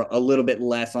more, a little bit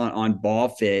less on ball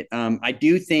fit. I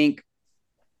do think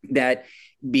that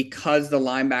because the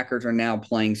linebackers are now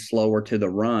playing slower to the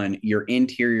run, your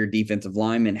interior defensive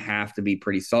linemen have to be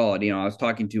pretty solid. I was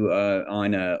talking to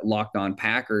on a Locked On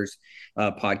Packers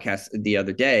podcast the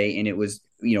other day, and it was,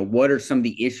 what are some of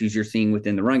the issues you're seeing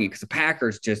within the run game? Because the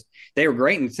Packers they were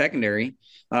great in secondary,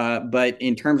 but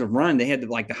in terms of run, they had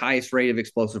the highest rate of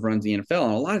explosive runs in the NFL.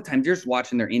 And a lot of times you're just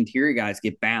watching their interior guys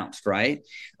get bounced, right?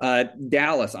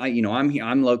 Dallas,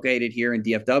 I'm located here in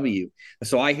DFW.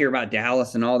 So I hear about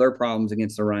Dallas and all their problems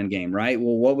against the run game, right?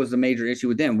 Well, what was the major issue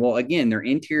with them? Well, again, their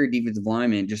interior defensive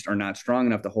linemen just are not strong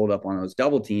enough to hold up on those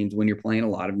double teams when you're playing a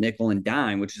lot of nickel and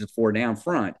dime, which is a 4 down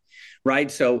front,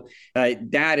 right? So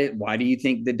that is why do you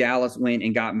think the Dallas went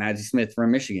and got Mazi Smith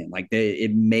from Michigan?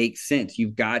 It makes sense.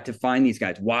 You've got to find these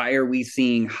guys. Why are we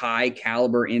seeing high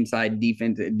caliber inside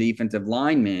defensive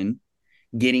linemen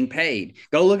getting paid?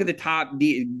 Go look at the top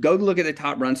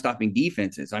run stopping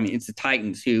defenses. I mean, it's the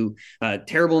Titans, who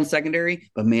terrible in secondary,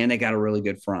 but man, they got a really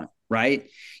good front, right?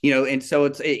 And so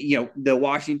it's the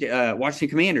Washington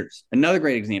Commanders, another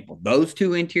great example. Those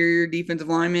 2 interior defensive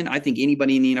linemen, I think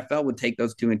anybody in the NFL would take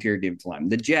those 2 interior defensive linemen.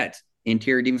 The Jets,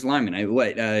 interior defensive lineman.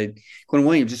 Quinn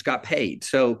Williams just got paid.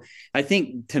 So I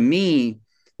think, to me,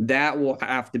 that will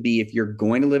have to be, if you're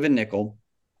going to live in nickel,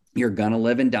 you're going to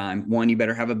live in dime. One, you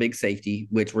better have a big safety,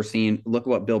 which we're seeing. Look at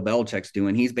what Bill Belichick's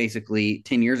doing. He's basically,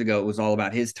 10 years ago, it was all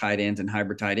about his tight ends and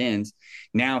hybrid tight ends.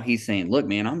 Now he's saying, look,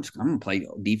 man, I'm going to play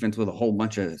defense with a whole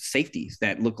bunch of safeties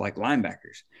that look like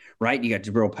linebackers, right? You got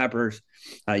Jabril Peppers.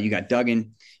 You got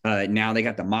Duggan. Now they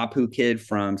got the Mapu kid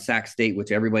from Sac State,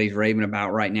 which everybody's raving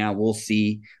about right now. We'll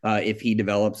see if he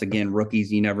develops. Again,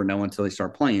 rookies, you never know until they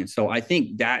start playing. So I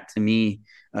think that, to me,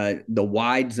 the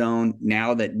wide zone,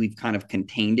 now that we've kind of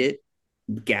contained it,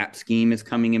 gap scheme is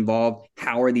coming involved.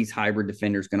 How are these hybrid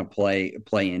defenders going to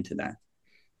play into that?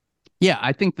 Yeah,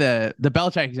 I think the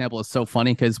Belichick example is so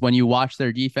funny, because when you watch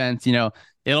their defense,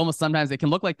 it almost sometimes it can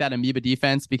look like that amoeba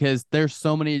defense, because there's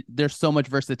so much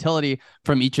versatility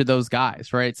from each of those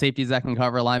guys, right? Safeties that can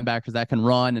cover, linebackers that can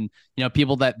run, and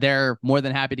people that they're more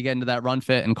than happy to get into that run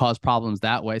fit and cause problems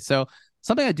that way. So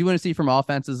something I do want to see from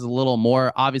offenses is a little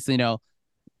more, obviously,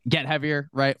 get heavier,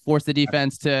 right? Force the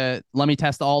defense to let me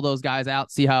test all those guys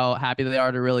out, see how happy they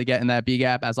are to really get in that B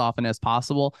gap as often as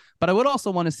possible. But I would also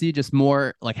want to see just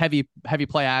more heavy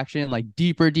play action,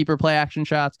 deeper play action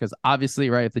shots. Because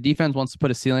obviously, right, if the defense wants to put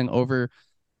a ceiling over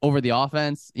over the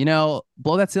offense,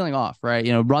 blow that ceiling off, right?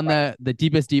 Run the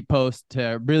deepest deep post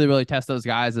to really, really test those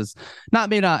guys as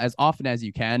maybe not as often as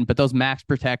you can, but those max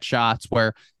protect shots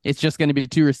where it's just going to be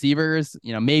two receivers,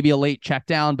 maybe a late check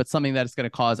down, but something that is going to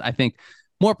cause, I think,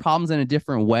 more problems in a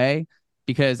different way,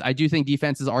 because I do think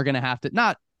defenses are going to have to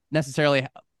not necessarily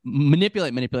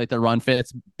manipulate their run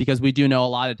fits, because we do know a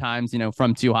lot of times,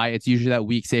 from too high, it's usually that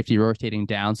weak safety rotating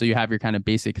down. So you have your kind of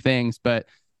basic things,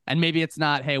 and maybe it's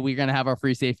not, hey, we're going to have our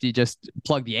free safety just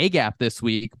plug the A gap this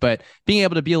week, but being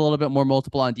able to be a little bit more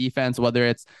multiple on defense, whether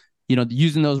it's,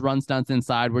 using those run stunts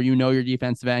inside where your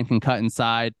defensive end can cut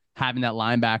inside, having that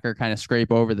linebacker kind of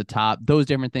scrape over the top, those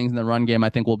different things in the run game, I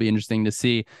think will be interesting to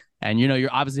see. And, you're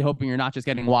obviously hoping you're not just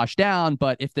getting washed down,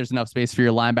 but if there's enough space for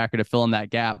your linebacker to fill in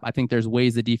that gap, I think there's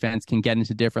ways the defense can get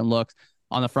into different looks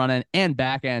on the front end and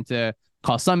back end to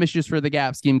cause some issues for the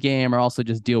gap scheme game, or also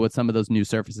just deal with some of those new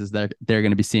surfaces that they're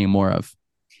going to be seeing more of.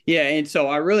 Yeah, and so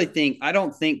I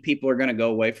don't think people are going to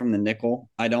go away from the nickel.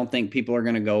 I don't think people are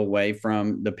going to go away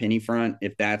from the penny front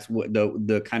if that's what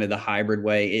the kind of the hybrid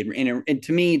way. And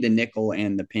to me, the nickel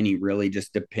and the penny really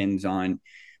just depends on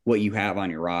what you have on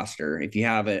your roster. If you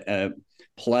have a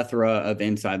plethora of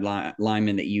inside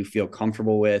linemen that you feel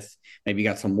comfortable with, maybe you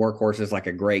got some workhorses like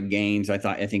a Greg Gaines.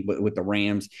 I think with the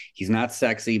Rams, he's not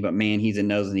sexy, but man, he's a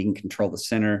nose and he can control the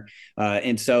center.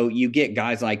 And so you get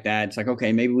guys like that. It's like,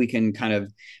 okay, maybe we can kind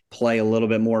of play a little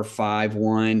bit more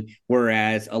 5-1,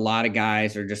 whereas a lot of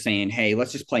guys are just saying, hey,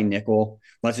 let's just play nickel.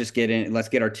 Let's just let's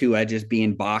get our two edges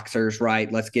being boxers, right?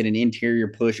 Let's get an interior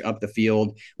push up the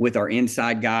field with our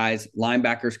inside guys.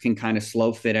 Linebackers can kind of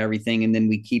slow fit everything, and then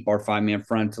we keep our 5-man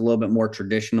front. It's a little bit more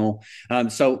traditional.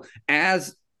 So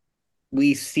as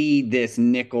we see this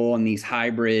nickel and these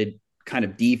hybrid kind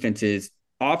of defenses,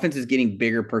 offense is getting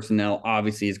bigger personnel,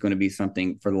 obviously, is going to be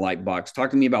something for the light box.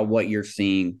 Talk to me about what you're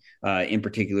seeing in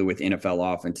particular with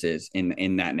NFL offenses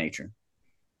in that nature.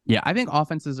 Yeah, I think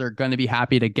offenses are going to be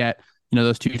happy to get,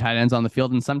 those two tight ends on the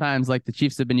field. And sometimes, like the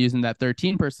Chiefs have been using that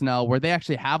 13 personnel where they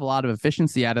actually have a lot of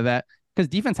efficiency out of that, because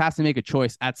defense has to make a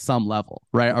choice at some level,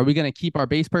 right? Are we going to keep our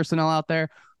base personnel out there?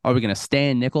 Are we going to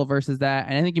stay in nickel versus that?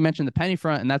 And I think you mentioned the penny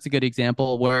front, and that's a good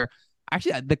example where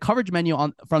actually the coverage menu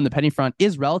from the penny front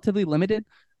is relatively limited,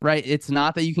 right? It's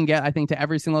not that you can get, I think, to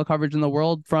every single coverage in the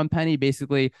world from penny.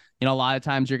 Basically, a lot of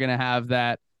times you're going to have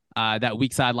that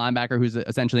weak side linebacker who's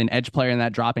essentially an edge player and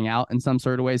that dropping out in some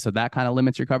sort of way. So that kind of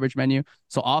limits your coverage menu.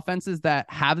 So offenses that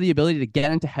have the ability to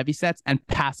get into heavy sets and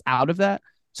pass out of that.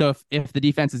 So if the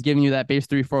defense is giving you that base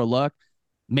 3-4 look,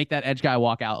 make that edge guy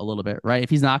walk out a little bit, right? If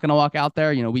he's not going to walk out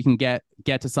there, we can get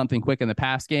to something quick in the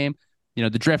pass game. The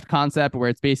drift concept where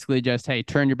it's basically just, hey,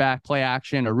 turn your back, play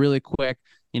action, or really quick,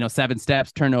 7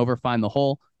 steps, turn over, find the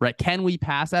hole, right? Can we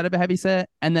pass out of a heavy set?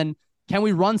 And then can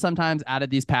we run sometimes out of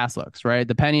these pass looks, right?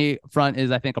 The penny front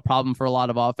is, I think, a problem for a lot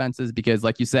of offenses because,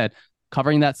 like you said,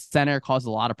 covering that center causes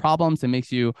a lot of problems. It makes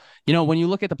you, when you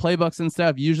look at the playbooks and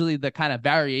stuff, usually the kind of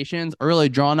variations are really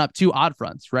drawn up to odd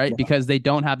fronts, right? Because they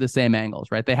don't have the same angles,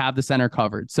 right? They have the center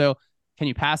covered. So can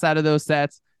you pass out of those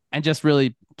sets and just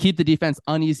really keep the defense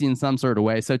uneasy in some sort of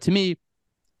way? So to me,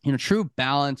 true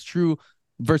balance, true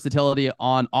versatility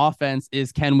on offense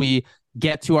is, can we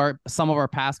get to some of our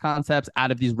pass concepts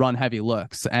out of these run heavy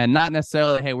looks, and not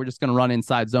necessarily, hey, we're just going to run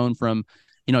inside zone from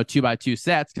 2x2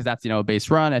 sets because that's a base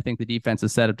run. I think the defense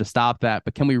is set up to stop that,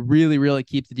 but can we really, really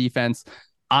keep the defense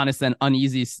honest and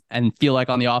uneasy and feel like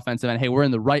on the offensive end, hey, we're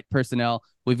in the right personnel,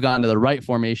 we've gotten to the right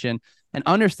formation, and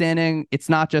understanding it's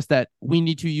not just that we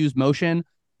need to use motion,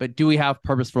 but do we have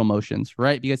purposeful motions,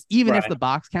 right? Because even if the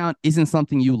box count isn't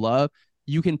something you love,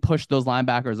 you can push those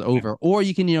linebackers over, or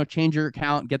you can, change your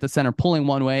count, get the center pulling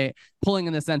one way, pulling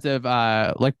in the sense of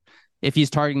like if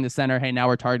he's targeting the center, hey, now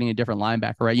we're targeting a different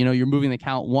linebacker, right? You're moving the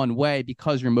count one way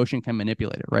because your motion can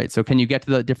manipulate it, right? So can you get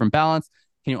to the different balance?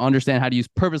 Can you understand how to use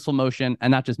purposeful motion and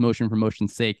not just motion for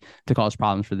motion's sake to cause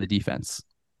problems for the defense?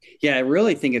 Yeah, I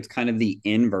really think it's kind of the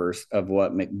inverse of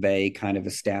what McVay kind of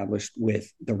established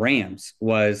with the Rams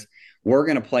was, we're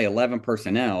going to play 11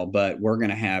 personnel, but we're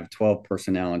going to have 12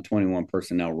 personnel and 21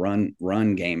 personnel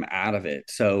run game out of it.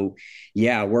 So,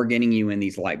 yeah, we're getting you in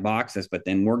these light boxes, but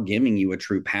then we're giving you a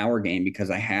true power game because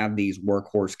I have these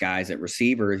workhorse guys at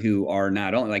receiver who are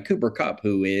not only like Cooper Kupp,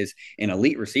 who is an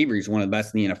elite receiver. He's one of the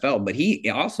best in the NFL, but he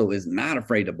also is not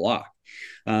afraid to block.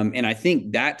 And I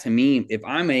think that, to me, if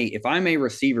I'm a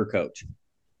receiver coach,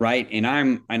 right, and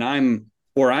I'm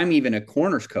even a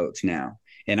corners coach now,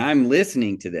 and I'm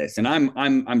listening to this, and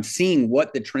I'm seeing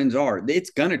what the trends are,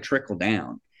 it's gonna trickle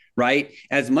down, right?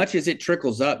 As much as it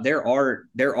trickles up, there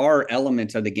are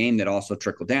elements of the game that also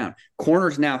trickle down.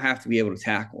 Corners now have to be able to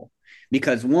tackle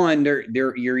because one,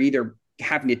 you're either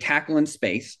having to tackle in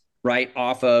space, right,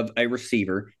 off of a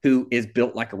receiver who is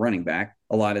built like a running back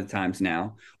a lot of the times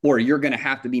now, or you're going to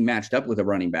have to be matched up with a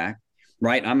running back,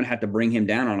 right? I'm going to have to bring him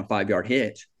down on a 5-yard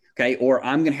hitch. Okay. Or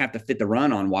I'm going to have to fit the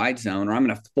run on wide zone, or I'm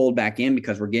going to fold back in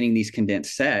because we're getting these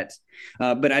condensed sets.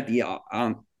 But at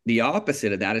the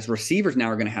opposite of that is receivers now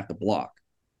are going to have to block,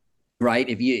 right?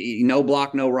 If you no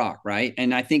block, no rock, right?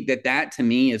 And I think that to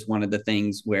me is one of the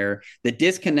things where the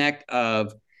disconnect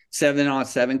of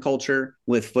 7-on-7 culture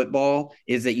with football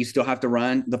is that you still have to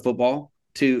run the football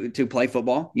to play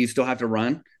football. You still have to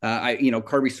run.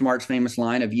 Kirby Smart's famous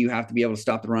line of you have to be able to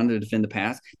stop the run to defend the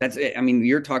pass. That's it. I mean,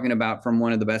 you're talking about from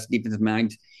one of the best defensive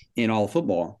minds in all of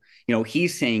football.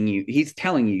 He's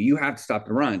telling you have to stop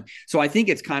the run. So I think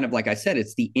it's kind of like I said,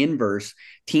 it's the inverse.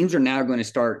 Teams are now going to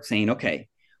start saying, okay,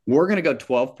 we're going to go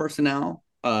 12 personnel,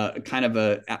 kind of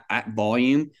at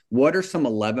volume. What are some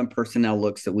 11 personnel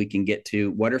looks that we can get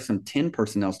to? What are some 10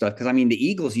 personnel stuff? Because I mean, the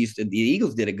Eagles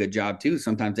did a good job too.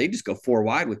 Sometimes they just go 4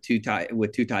 wide with two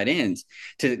tight ends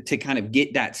to kind of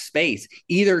get that space,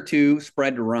 either to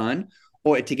spread to run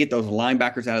or to get those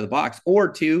linebackers out of the box,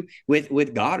 or to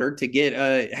with Goddard to get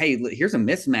hey, here's a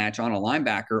mismatch on a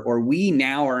linebacker, or we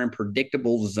now are in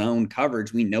predictable zone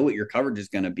coverage. We know what your coverage is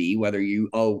going to be, whether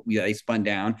they spun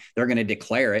down, they're going to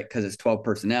declare it because it's 12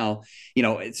 personnel.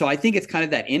 So I think it's kind of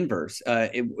that inverse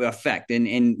effect,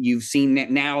 and you've seen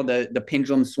now the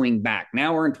pendulum swing back.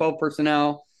 Now we're in 12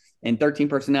 personnel and 13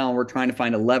 personnel. We're trying to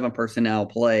find 11 personnel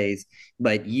plays,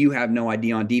 but you have no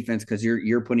idea on defense because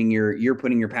you're putting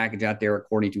your package out there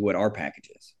according to what our package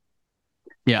is.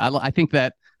 Yeah, I think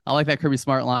that I like that Kirby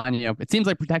Smart line. It seems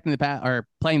like protecting the pass or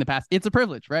playing the pass, it's a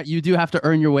privilege, right? You do have to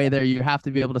earn your way there. You have to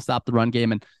be able to stop the run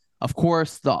game. And of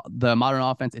course, the modern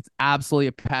offense, it's absolutely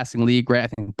a passing league, right? I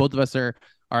think both of us are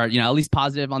at least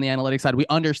positive on the analytics side. We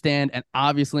understand and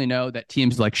obviously know that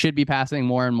teams should be passing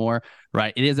more and more,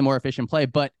 right? It is a more efficient play,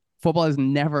 but football is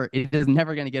never going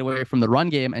to get away from the run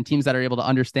game, and teams that are able to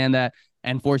understand that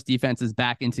and force defenses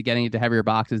back into getting into heavier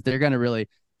boxes, they're going to really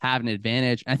have an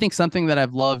advantage. And I think something that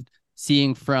I've loved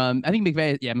seeing from, I think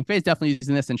McVay's definitely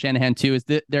using this, and Shanahan too, is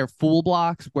their full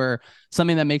blocks, where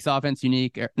something that makes offense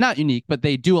unique, or not unique, but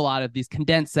they do a lot of these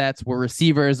condensed sets where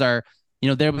receivers are,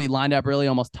 they'll be lined up really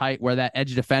almost tight, where that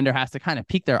edge defender has to kind of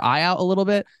peek their eye out a little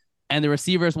bit. And the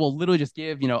receivers will literally just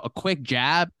give, a quick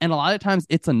jab. And a lot of times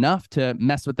it's enough to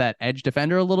mess with that edge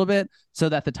defender a little bit so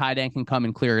that the tight end can come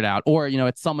and clear it out. Or,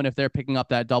 it's someone, if they're picking up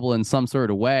that double in some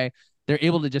sort of way, they're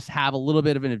able to just have a little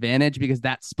bit of an advantage because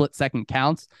that split second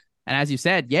counts. And as you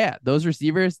said, yeah, those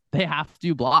receivers, they have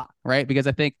to block, right? Because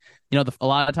I think, a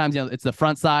lot of times, it's the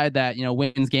front side that,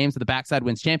 wins games, but the backside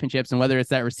wins championships. And whether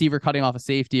it's that receiver cutting off a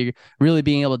safety, really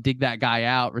being able to dig that guy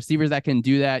out, receivers that can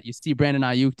do that. You see Brandon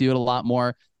Ayuk do it a lot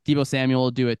more. Deebo Samuel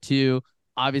will do it too.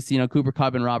 Obviously, Cooper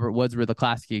Kupp and Robert Woods were the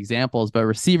classic examples, but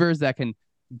receivers that can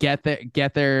get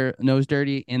their nose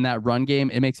dirty in that run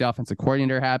game, it makes the offensive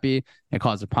coordinator happy. It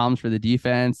causes problems for the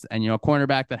defense. And, a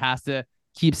cornerback that has to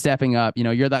keep stepping up.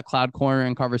 You're that cloud corner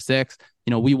in cover 6.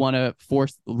 We want to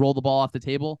roll the ball off the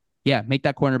table. Yeah, make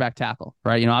that cornerback tackle,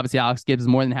 right? Obviously Alex Gibbs is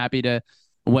more than happy to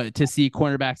see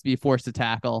cornerbacks be forced to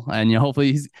tackle. And,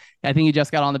 hopefully I think he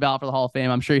just got on the ballot for the Hall of Fame.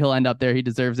 I'm sure he'll end up there. He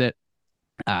deserves it.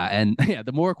 And yeah,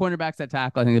 the more cornerbacks that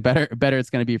tackle, I think the better it's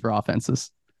going to be for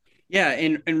offenses. Yeah,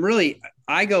 and really,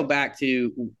 I go back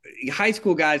to high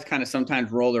school guys kind of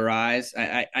sometimes roll their eyes.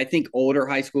 I think older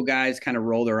high school guys kind of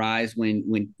roll their eyes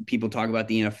when people talk about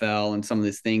the NFL and some of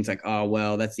these things like, oh,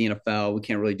 well, that's the NFL. We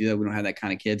can't really do that. We don't have that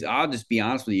kind of kids. I'll just be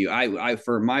honest with you. I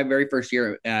for my very first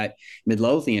year at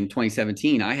Midlothian in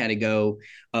 2017, I had to go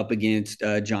up against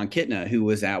John Kitna, who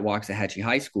was at Waxahachie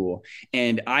High School.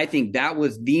 And I think that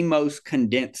was the most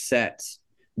condensed sets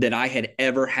that I had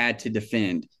ever had to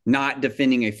defend, not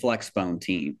defending a flexbone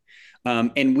team.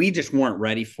 And we just weren't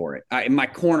ready for it. My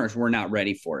corners were not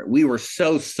ready for it. We were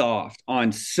so soft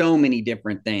on so many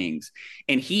different things.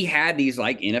 And he had these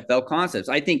NFL concepts,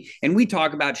 I think. And we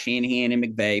talk about Shanahan and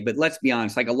McVay, but let's be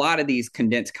honest, a lot of these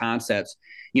condensed concepts,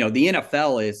 the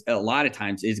NFL is a lot of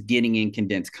times is getting in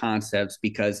condensed concepts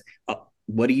because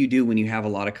what do you do when you have a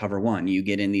lot of cover one? You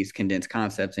get in these condensed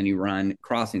concepts and you run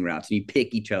crossing routes and you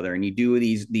pick each other and you do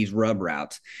these rub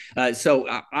routes. So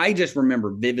I just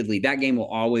remember vividly that game will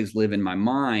always live in my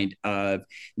mind of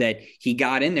that he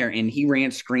got in there and he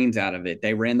ran screens out of it.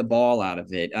 They ran the ball out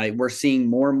of it. We're seeing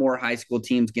more and more high school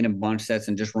teams get in bunch sets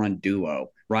and just run duo,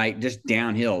 right? Just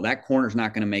downhill. That corner's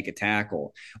not going to make a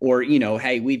tackle. Or, you know,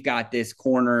 hey, we've got this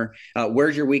corner.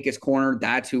 Where's your weakest corner?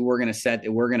 That's who we're going to set.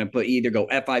 We're going to put either go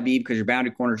FIB because your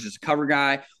boundary corner is just a cover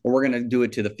guy, or we're going to do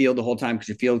it to the field the whole time because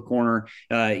your field corner,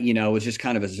 you know, is just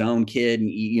kind of a zone kid. And,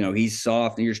 you know, he's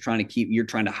soft and you're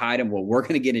trying to hide him. Well, we're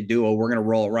going to get a duo. We're going to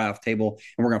roll it right off the table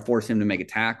and we're going to force him to make a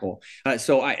tackle.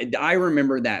 So I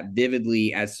remember that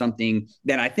vividly as something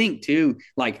that I think too,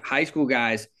 like high school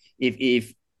guys,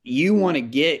 if you want to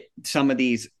get some of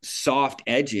these soft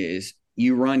edges,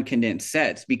 you run condensed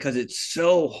sets because it's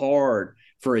so hard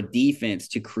for a defense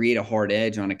to create a hard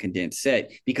edge on a condensed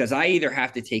set because I either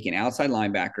have to take an outside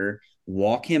linebacker,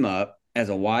 walk him up as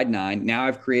a wide 9. Now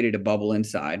I've created a bubble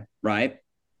inside, right?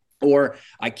 Or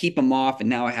I keep him off and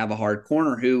now I have a hard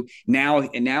corner who now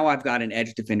I've got an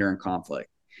edge defender in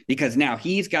conflict because now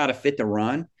he's got to fit the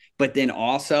run, but then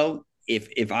also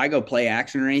if I go play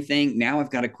action or anything, now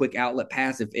I've got a quick outlet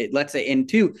pass. If it, let's say, and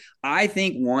two, I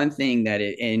think one thing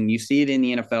and you see it in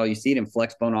the NFL, you see it in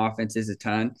flex bone offenses a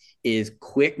ton, is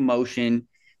quick motion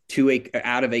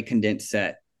out of a condensed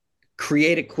set.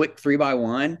 Create a quick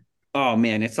 3x1. Oh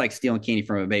man, it's like stealing candy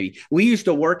from a baby. We used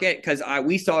to work it because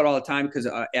we saw it all the time because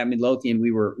at Midlothian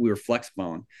we were flex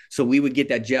bone, so we would get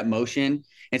that jet motion,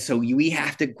 and so we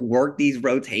have to work these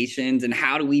rotations. And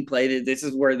how do we play this? This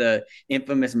is where the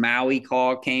infamous Maui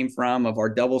call came from of our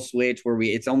double switch, where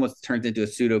it's almost turns into a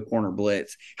pseudo corner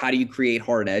blitz. How do you create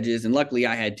hard edges? And luckily,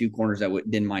 I had 2 corners that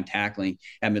didn't mind tackling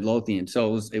at Midlothian,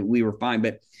 so we were fine.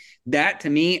 But that to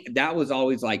me, that was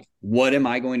always like, what am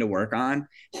I going to work on?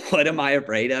 What am I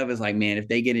afraid of? Is like, man, if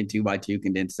they get in 2x2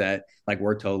 condensed set, like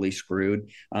we're totally screwed.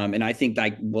 And I think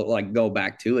like we'll like go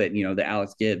back to it, you know, the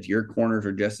Alex Gibbs, your corners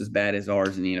are just as bad as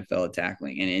ours in the NFL at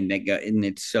tackling. And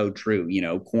it's so true. You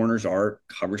know, corners are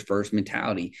covers first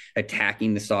mentality,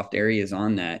 attacking the soft areas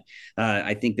on that.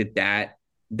 I think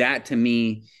that to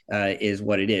me is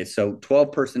what it is. So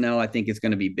 12 personnel, I think is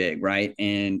going to be big, right?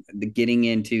 And getting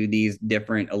into these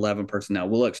different 11 personnel.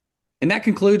 We'll look. And that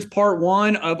concludes part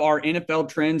 1 of our NFL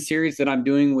Trends series that I'm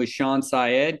doing with Shawn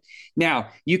Syed. Now,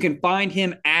 you can find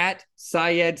him at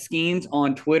Syed Schemes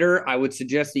on Twitter. I would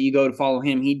suggest that you go to follow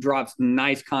him. He drops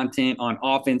nice content on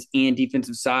offense and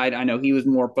defensive side. I know he was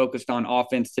more focused on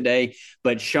offense today,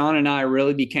 but Shawn and I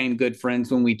really became good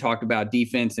friends when we talked about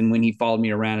defense and when he followed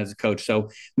me around as a coach. So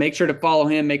make sure to follow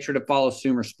him. Make sure to follow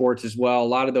Sumer Sports as well. A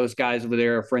lot of those guys over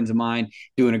there are friends of mine,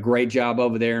 doing a great job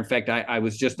over there. In fact, I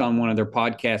was just on one of their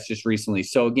podcasts just recently.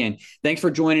 So again, thanks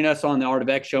for joining us on the Art of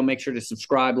X show. Make sure to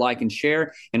subscribe, like, and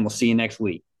share, and we'll see you next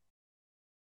week.